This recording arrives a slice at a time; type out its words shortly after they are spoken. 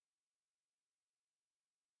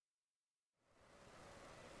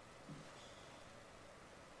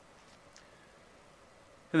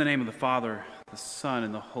In the name of the Father, the Son,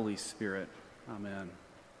 and the Holy Spirit. Amen.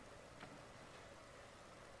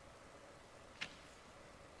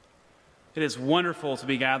 It is wonderful to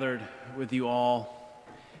be gathered with you all,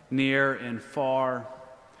 near and far.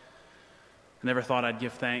 I never thought I'd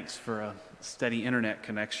give thanks for a steady internet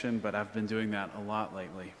connection, but I've been doing that a lot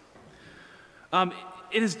lately.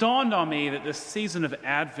 It has dawned on me that this season of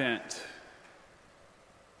Advent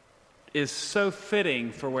is so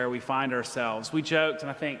fitting for where we find ourselves. We joked,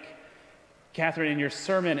 and I think, Catherine, in your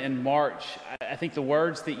sermon in March, I think the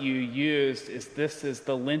words that you used is, "This is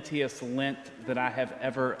the lentiest Lent that I have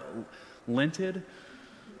ever lented."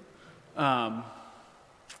 But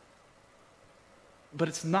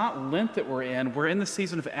it's not Lent that we're in. We're in the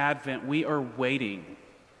season of Advent. We are waiting.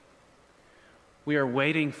 We are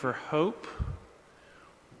waiting for hope.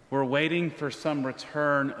 We're waiting for some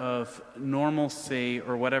return of normalcy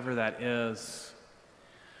or whatever that is.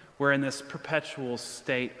 We're in this perpetual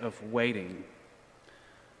state of waiting.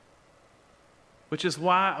 Which is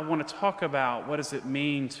why I want to talk about what does it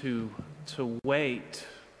mean to wait.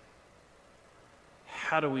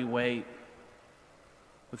 How do we wait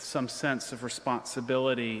with some sense of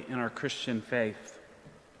responsibility in our Christian faith?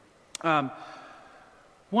 One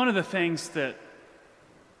of the things that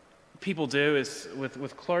people do is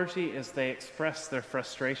with clergy is they express their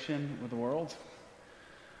frustration with the world.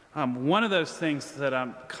 One of those things that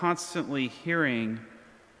I'm constantly hearing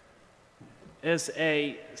is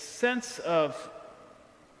a sense of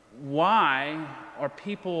why are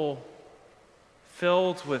people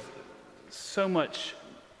filled with so much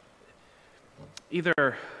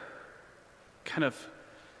either kind of,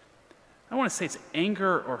 I don't want to say it's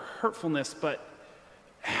anger or hurtfulness, but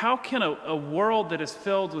how can a world that is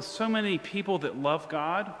filled with so many people that love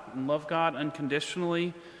God and love God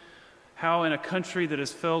unconditionally, how in a country that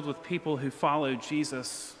is filled with people who follow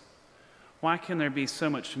Jesus, why can there be so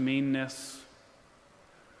much meanness,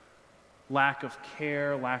 lack of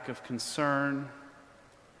care, lack of concern,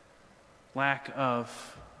 lack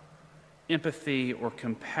of empathy or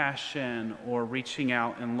compassion or reaching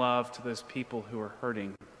out in love to those people who are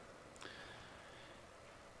hurting?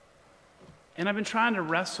 And I've been trying to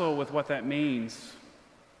wrestle with what that means.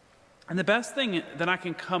 And the best thing that I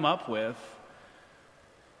can come up with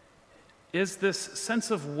is this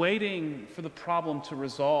sense of waiting for the problem to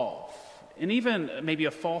resolve, and even maybe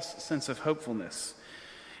a false sense of hopefulness.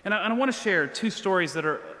 And I want to share two stories that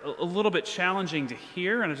are a little bit challenging to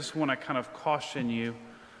hear, and I just want to kind of caution you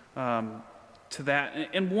to that.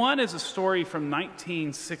 And one is a story from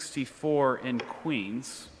 1964 in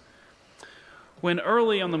Queens, when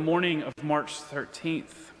early on the morning of March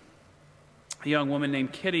 13th, a young woman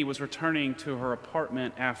named Kitty was returning to her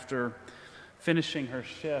apartment after finishing her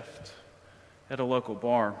shift at a local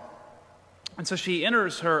bar. And so she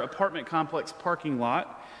enters her apartment complex parking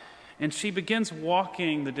lot, and she begins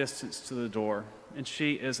walking the distance to the door, and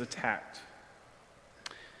she is attacked.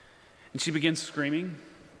 And she begins screaming,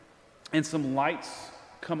 and some lights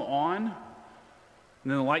come on, and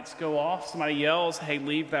then the lights go off. Somebody yells, "Hey,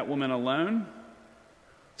 leave that woman alone."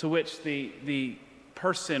 To which the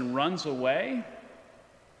person runs away,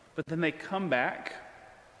 but then they come back.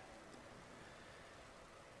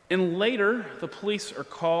 And later, the police are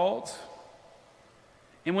called.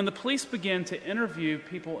 And when the police begin to interview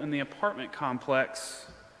people in the apartment complex,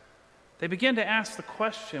 they begin to ask the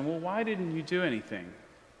question, well, why didn't you do anything?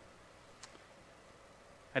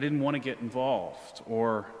 I didn't want to get involved,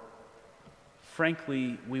 or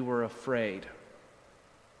frankly, we were afraid,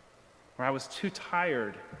 or I was too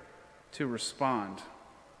tired to respond.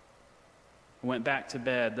 I went back to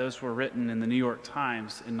bed. Those were written in the New York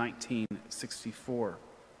Times in 1964.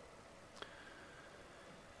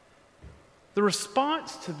 The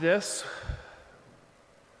response to this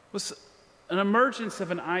was an emergence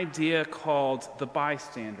of an idea called the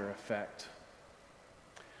bystander effect,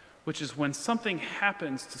 which is when something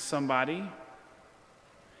happens to somebody,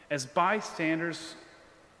 as bystanders,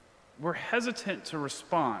 we're hesitant to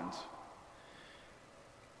respond.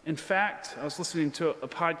 In fact, I was listening to a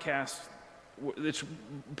podcast that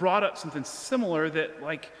brought up something similar, that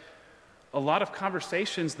like a lot of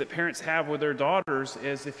conversations that parents have with their daughters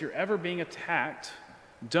is, if you're ever being attacked,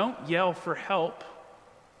 don't yell for help,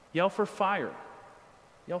 yell for fire.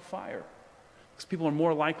 Yell fire. Because people are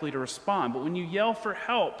more likely to respond. But when you yell for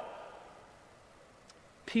help,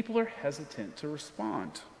 people are hesitant to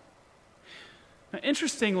respond. Now,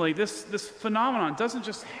 interestingly, this phenomenon doesn't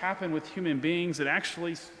just happen with human beings. It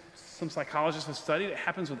actually, some psychologists have studied, it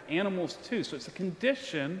happens with animals too. So it's a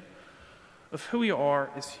condition of who we are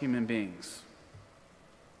as human beings.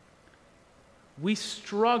 We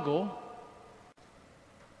struggle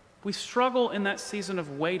We struggle in that season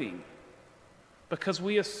of waiting because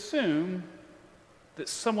we assume that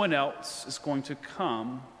someone else is going to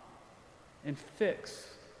come and fix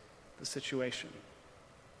the situation.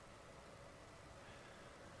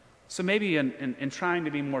 So maybe in trying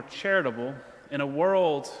to be more charitable, in a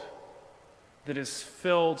world that is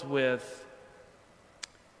filled with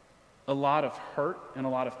a lot of hurt and a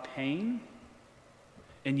lot of pain,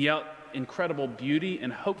 and yet incredible beauty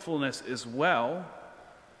and hopefulness as well,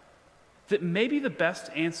 that maybe the best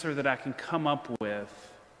answer that I can come up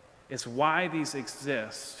with is why these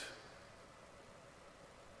exist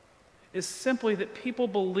is simply that people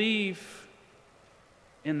believe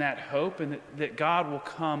in that hope and that God will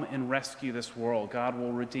come and rescue this world. God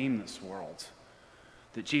will redeem this world.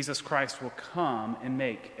 That Jesus Christ will come and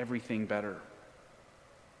make everything better.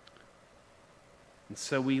 And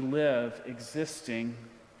so we live existing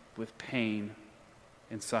with pain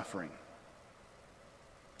and suffering.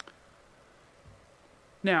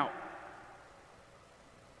 Now,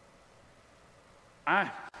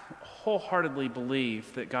 I wholeheartedly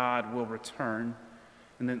believe that God will return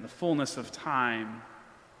and that in the fullness of time,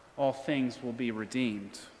 all things will be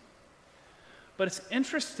redeemed. But it's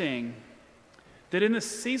interesting that in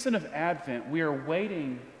this season of Advent, we are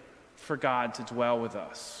waiting for God to dwell with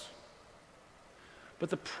us. But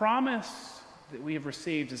the promise that we have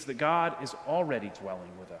received is that God is already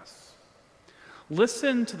dwelling with us.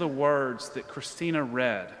 Listen to the words that Christina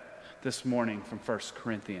read this morning from 1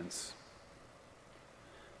 Corinthians.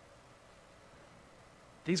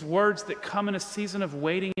 These words that come in a season of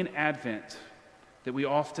waiting in Advent that we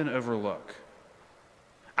often overlook.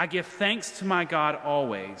 I give thanks to my God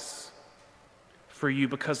always for you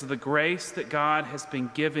because of the grace that God has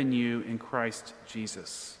been given you in Christ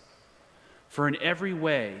Jesus. For in every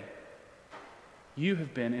way you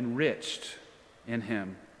have been enriched in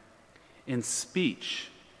him, in speech,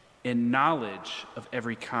 in knowledge of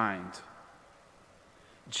every kind,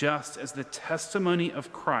 just as the testimony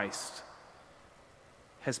of Christ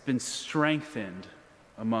has been strengthened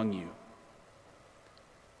among you,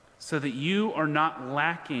 so that you are not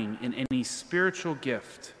lacking in any spiritual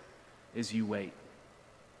gift as you wait.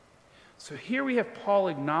 So here we have Paul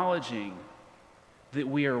acknowledging that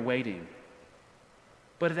we are waiting.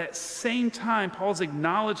 But at that same time, Paul's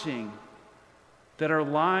acknowledging that our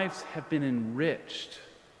lives have been enriched,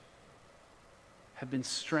 have been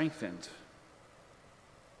strengthened,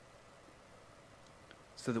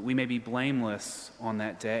 so that we may be blameless on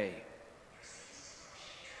that day.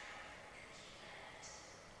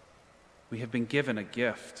 We have been given a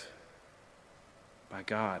gift by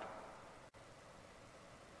God.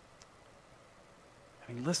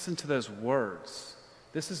 I mean, listen to those words.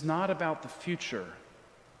 This is not about the future.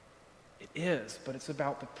 It is, but it's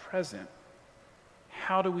about the present.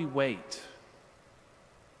 How do we wait?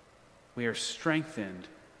 We are strengthened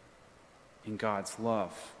in God's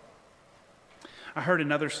love. I heard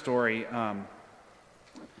another story, a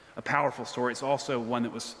powerful story. It's also one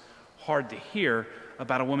that was hard to hear,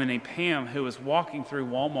 about a woman named Pam who was walking through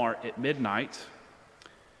Walmart at midnight,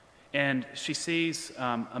 and she sees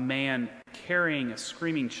a man carrying a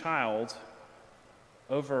screaming child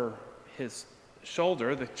over his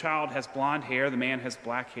shoulder. The child has blonde hair, the man has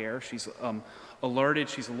black hair. She's alerted,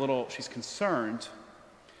 she's concerned.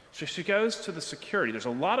 So she goes to the security. There's a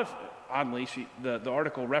lot of, oddly, the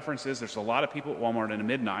article references there's a lot of people at Walmart at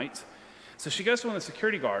midnight. So she goes to one of the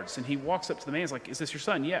security guards, and he walks up to the man. He's like, "Is this your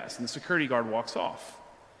son?" "Yes." And the security guard walks off.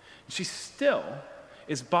 And she still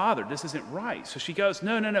is bothered. This isn't right. So she goes,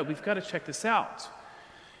 No, we've got to check this out.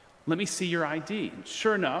 Let me see your ID. And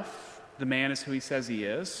sure enough, the man is who he says he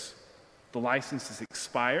is. The license is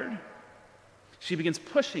expired. She begins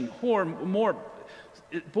pushing more.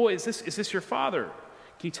 "Boy, is this your father?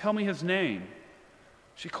 Can you tell me his name?"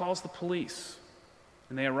 She calls the police,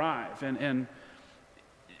 and they arrive. And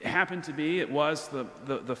it happened to be, it was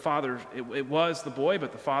the father, it was the boy,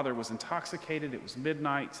 but the father was intoxicated. It was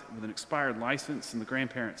midnight with an expired license, and the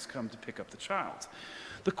grandparents come to pick up the child.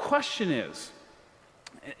 The question is,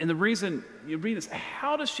 and the reason you read this,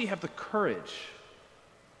 how does she have the courage?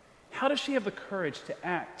 How does she have the courage to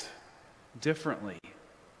act differently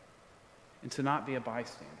and to not be a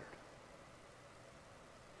bystander?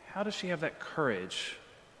 How does she have that courage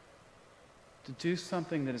to do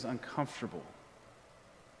something that is uncomfortable?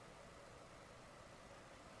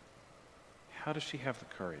 How does she have the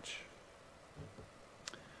courage?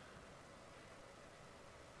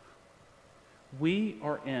 We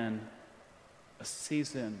are in a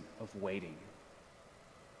season of waiting.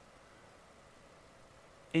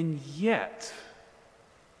 And yet,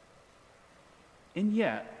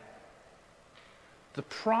 the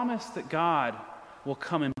promise that God will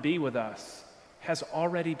come and be with us has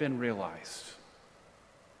already been realized.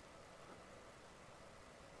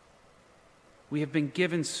 We have been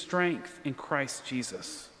given strength in Christ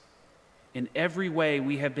Jesus. In every way,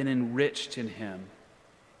 we have been enriched in him,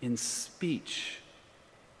 in speech,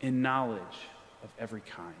 in knowledge of every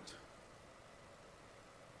kind.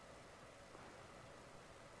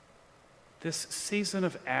 This season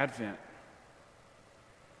of Advent,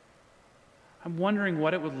 I'm wondering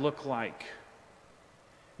what it would look like.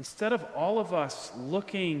 Instead of all of us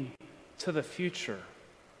looking to the future,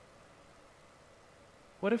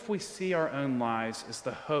 what if we see our own lives as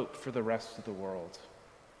the hope for the rest of the world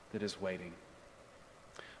that is waiting?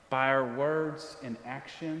 By our words and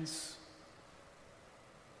actions,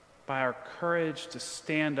 by our courage to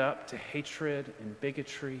stand up to hatred and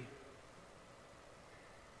bigotry,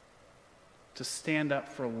 to stand up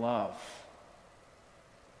for love,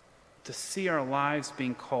 to see our lives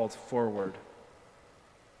being called forward,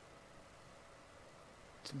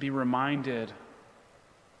 to be reminded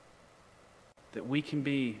that we can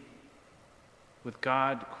be, with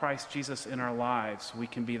God, Christ Jesus in our lives, we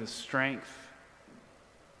can be the strength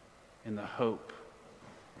and the hope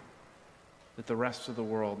that the rest of the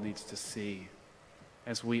world needs to see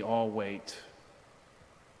as we all wait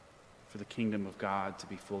for the kingdom of God to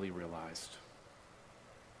be fully realized.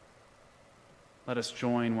 Let us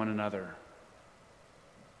join one another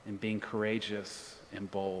in being courageous and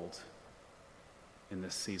bold in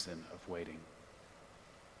this season of waiting.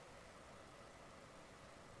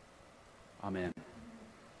 Amen.